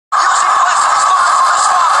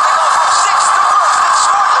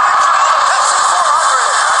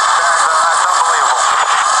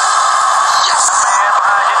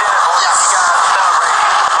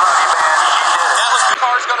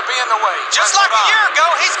way. Just like a year ago,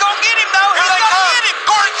 he's going to get him, though. He's going to get him.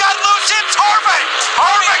 Gordon got loose. It's Harvick.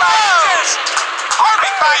 Harvick by inches.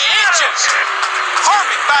 Harvick by inches.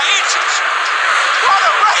 Harvick by inches. What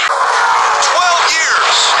a race. 12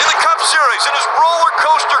 years in the Cup Series, and his roller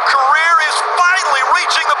coaster career is finally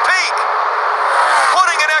reaching a peak.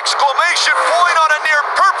 Putting an exclamation point on a near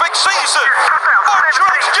perfect season. Mark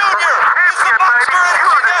Truex Jr. is the Monster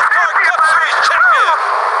Energy NASCAR Cup Series champion.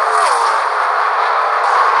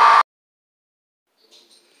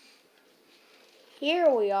 Here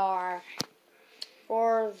we are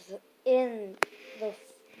in the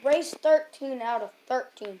race 13 out of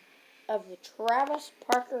 13 of the Travis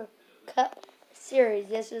Parker Cup Series.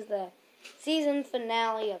 This is the season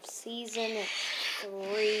finale of season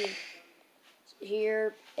 3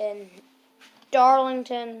 here in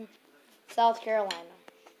Darlington, South Carolina.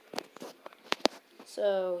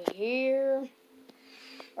 So here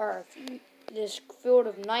are this field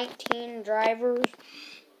of 19 drivers.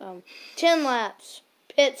 10 laps.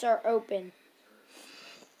 Pits are open.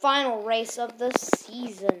 Final race of the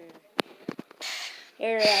season.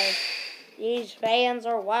 Here they are. These fans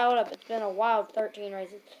are wild up. It's been a wild 13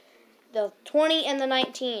 races. The 20 and the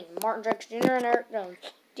 19. Martin Truex Jr. and Erik Jones.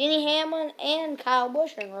 Denny Hamlin and Kyle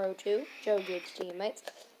Busch in row 2. Joe Gibbs' teammates.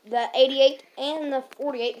 The 88 and the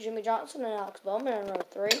 48. Jimmie Johnson and Alex Bowman in row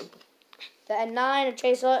 3. The 9 of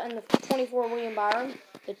Chase Elliott and the 24 William Byron.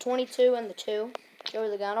 The 22 and the 2. Joey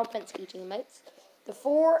Logano, Penske teammates. The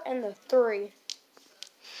 4 and the 3.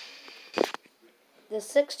 The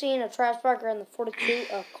 16 of Travis Parker and the 42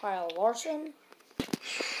 of Kyle Larson.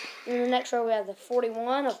 In the next row we have the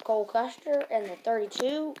 41 of Cole Custer and the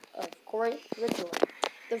 32 of Corey Ridgway.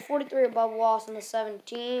 The 43 of Bubba Wallace and the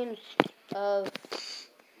 17 of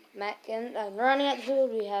Matt Kenseth. And running out the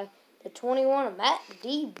field we have the 21 of Matt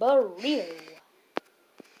DiBarrio.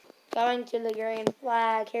 Coming to the green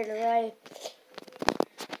flag here today.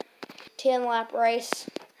 10-lap race,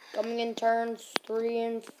 coming in turns 3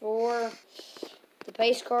 and 4. The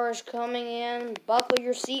pace car is coming in. Buckle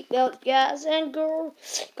your seatbelts, guys and girls.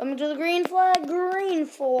 Coming to the green flag, green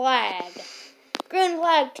flag. Green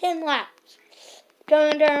flag, 10 laps.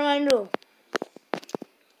 Coming down the middle.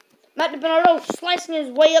 Matt DiBenedetto slicing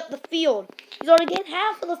his way up the field. He's already getting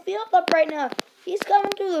half of the field up right now. He's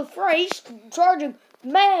coming to the front. He's charging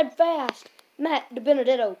mad fast. Matt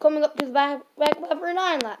DiBenedetto coming up to the back for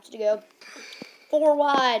 9 laps to go. 4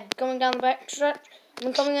 wide, coming down the back stretch.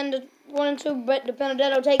 And coming into 1 and 2, but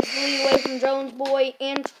DiBenedetto takes the lead away from Jones Boy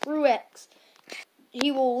and Truex.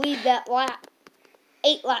 He will lead that lap.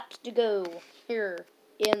 8 laps to go here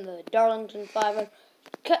in the Darlington 500.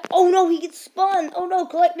 Oh no, he gets spun. Oh no,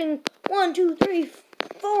 collecting 1, 2, 3,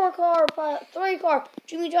 4 car, 3 car.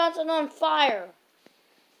 Jimmie Johnson on fire.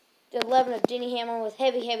 The 11 of Denny Hamlin with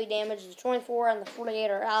heavy damage. The 24 and the 48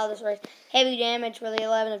 are out of this race. Heavy damage for the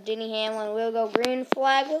 11 of Denny Hamlin. We'll go green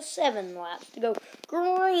flag with 7 laps to go.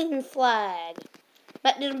 Green flag.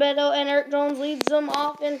 Matt DiBenedetto and Erik Jones leads them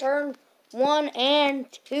off in turn 1 and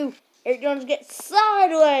 2. Erik Jones gets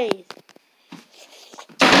sideways.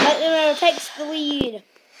 Matt DiBenedetto takes the lead.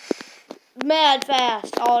 Mad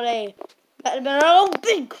fast all day. Matt DiBenedetto,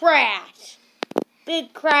 big crash.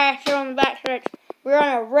 Big crash here on the backstretch. We're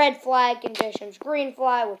on a red flag conditions. Green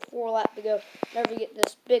flag with 4 laps to go. Never get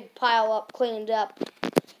this big pile up cleaned up.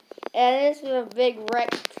 And this is a big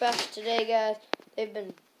wreck fest today, guys. They've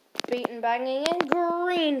been beating, banging, and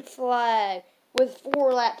green flag with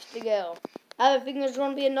 4 laps to go. I have a feeling there's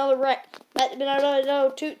going to be another wreck. Matt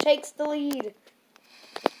DiBenedetto takes the lead.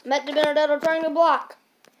 Matt DiBenedetto trying to block.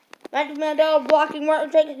 Matt DiBenedetto blocking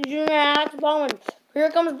Martin Truex Jr. and Alex Bowman.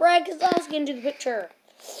 Here comes Brad Keselowski into the picture.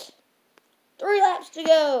 3 laps to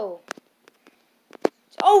go.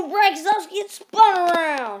 Oh, Brad Keselowski gets spun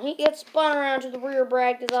around. He gets spun around to the rear.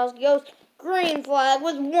 Brad Keselowski goes green flag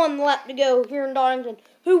with 1 lap to go here in Darlington.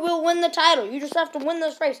 Who will win the title? You just have to win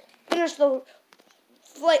this race. Finish the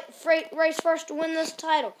race first to win this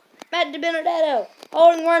title. Matt DiBenedetto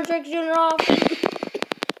holding Martin Truex Jr. off.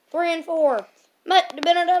 3 and 4. Matt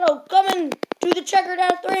DiBenedetto coming to the checker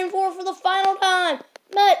down 3 and 4 for the final time.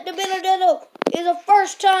 Matt DiBenedetto is a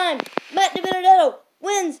first time. Matt DiBenedetto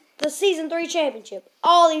wins the Season 3 championship.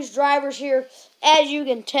 All these drivers here, as you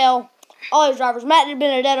can tell, all these drivers, Matt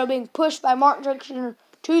DiBenedetto being pushed by Martin Truex Jr.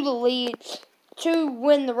 to the lead to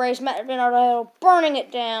win the race. Matt DiBenedetto burning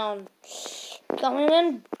it down. Coming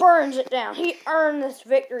in, burns it down. He earned this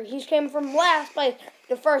victory. He's came from last place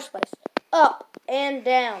to first place. Up and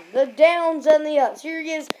down. The downs and the ups. Here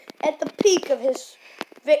he is at the peak of his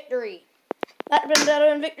victory. Matt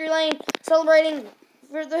DiBenedetto in victory lane, celebrating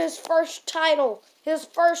for his first title, his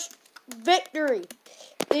first victory.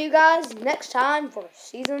 See you guys next time for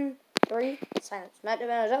Season 3, SmackDown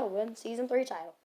Manitoba wins Season 3 title.